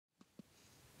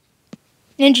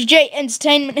Ninja J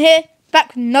Entertainment here, back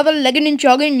with another LEGO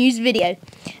Ninjago news video.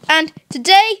 And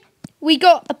today we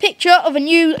got a picture of a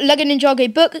new LEGO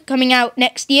Ninjago book coming out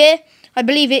next year. I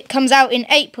believe it comes out in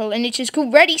April, and it is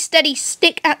called Ready Steady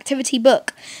Stick Activity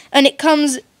Book. And it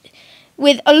comes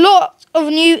with a lot of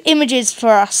new images for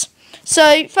us.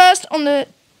 So first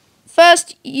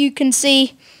you can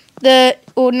see the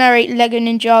ordinary LEGO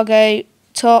Ninjago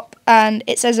top, and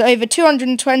it says over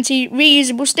 220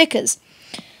 reusable stickers.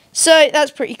 So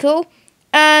that's pretty cool.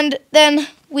 And then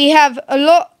we have a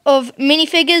lot of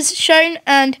minifigures shown,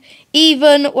 and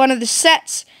even one of the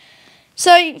sets.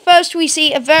 So first we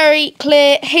see a very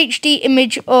clear HD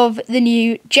image of the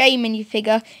new J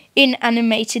minifigure in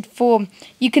animated form.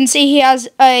 You can see he has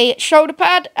a shoulder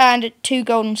pad and two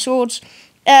golden swords,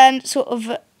 and sort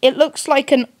of it looks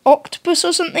like an octopus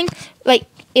or something, like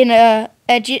in a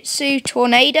Jitsu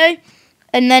tornado.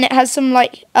 And then it has some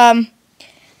like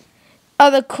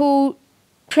other cool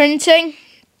printing.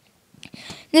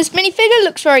 This minifigure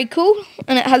looks very cool,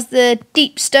 and it has the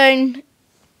deep stone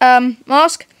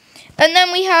mask. And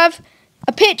then we have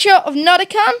a picture of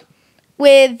Nadakhan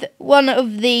with one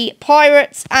of the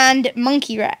pirates and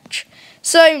Monkey Wretch.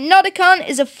 So Nadakhan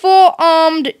is a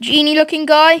four-armed genie-looking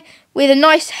guy with a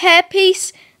nice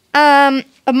hairpiece, a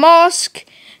mask.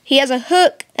 He has a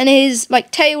hook, and his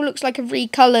tail looks like a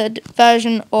recoloured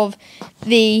version of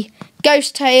the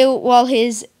ghost tail, while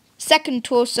his second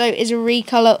torso is a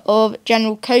recolour of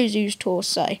General Kozu's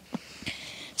torso.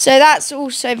 So that's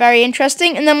also very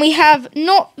interesting. And then we have,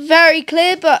 not very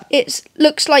clear, but it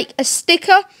looks like a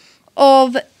sticker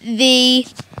of the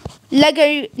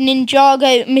LEGO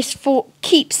Ninjago Misfort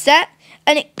Keep set,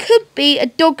 and it could be a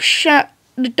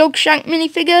the Dogshank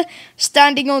minifigure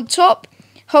standing on top,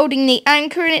 holding the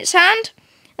anchor in its hand.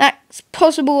 That's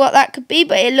possible what that could be,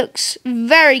 but it looks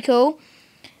very cool.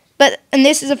 And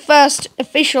this is the first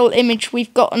official image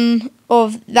we've gotten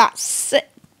of that set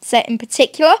in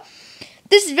particular.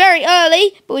 This is very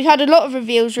early, but we've had a lot of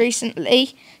reveals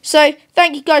recently. So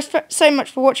thank you guys so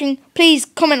much for watching. Please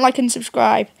comment, like and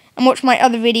subscribe, and watch my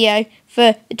other video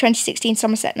for the 2016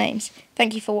 summer set names.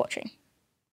 Thank you for watching.